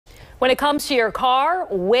When it comes to your car,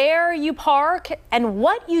 where you park and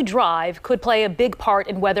what you drive could play a big part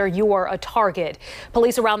in whether you are a target.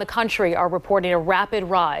 Police around the country are reporting a rapid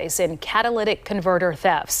rise in catalytic converter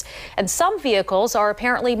thefts. And some vehicles are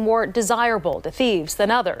apparently more desirable to thieves than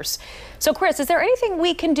others. So, Chris, is there anything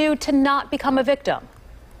we can do to not become a victim?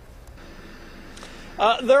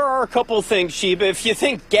 There are a couple things, Sheba. If you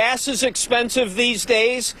think gas is expensive these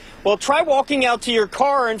days, well, try walking out to your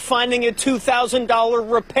car and finding a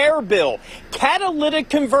 $2,000 repair bill. Catalytic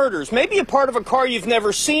converters, maybe a part of a car you've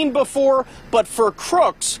never seen before, but for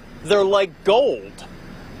crooks, they're like gold.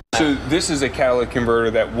 So this is a catalytic converter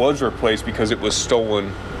that was replaced because it was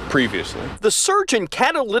stolen previously. The surge in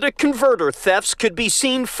catalytic converter thefts could be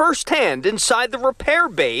seen firsthand inside the repair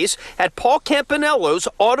bays at Paul Campanello's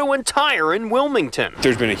Auto and Tire in Wilmington.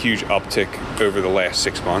 There's been a huge uptick over the last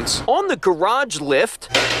 6 months. On the garage lift,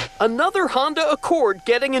 another Honda Accord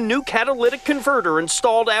getting a new catalytic converter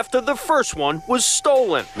installed after the first one was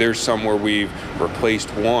stolen. There's some where we've replaced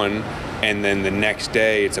one, and then the next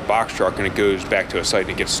day it's a box truck and it goes back to a site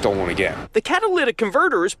and it gets stolen again. The catalytic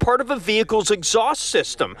converter is part of a vehicle's exhaust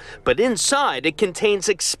system, but inside it contains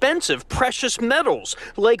expensive precious metals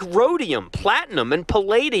like rhodium, platinum, and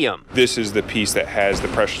palladium. This is the piece that has the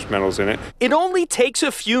precious metals in it. It only takes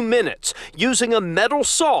a few minutes. Using a metal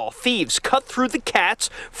saw, thieves cut through the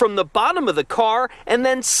cats from the bottom of the car and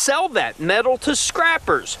then sell that metal to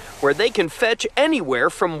scrappers, where they can fetch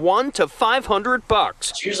anywhere from $100 to $500.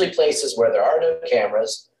 It's usually places where there are no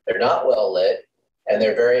cameras, they're not well lit, and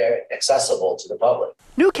they're very accessible to the public.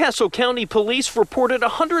 Newcastle County Police reported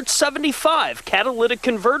 175 catalytic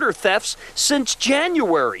converter thefts since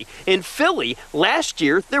January. In Philly, last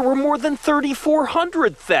year, there were more than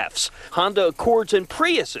 3,400 thefts. Honda Accords and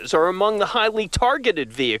Priuses are among the highly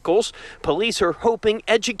targeted vehicles. Police are hoping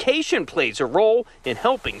education plays a role in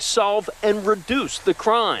helping solve and reduce the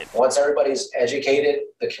crime. Once everybody's educated,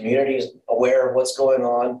 the community is aware of what's going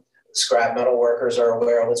on, scrap metal workers are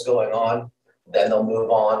aware of what's going on, then they'll move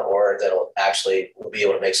on, or they'll actually will be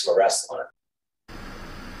able to make some arrests on it.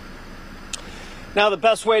 Now, the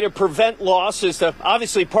best way to prevent loss is to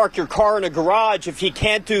obviously park your car in a garage. If you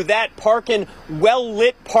can't do that, park in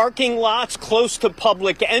well-lit parking lots close to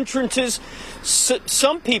public entrances.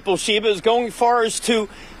 Some people, Sheba, is going far as to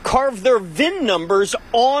carve their VIN numbers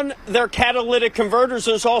on their catalytic converters.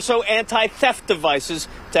 There's also anti-theft devices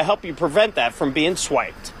to help you prevent that from being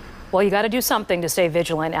swiped. Well, you got to do something to stay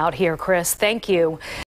vigilant out here, Chris. Thank you.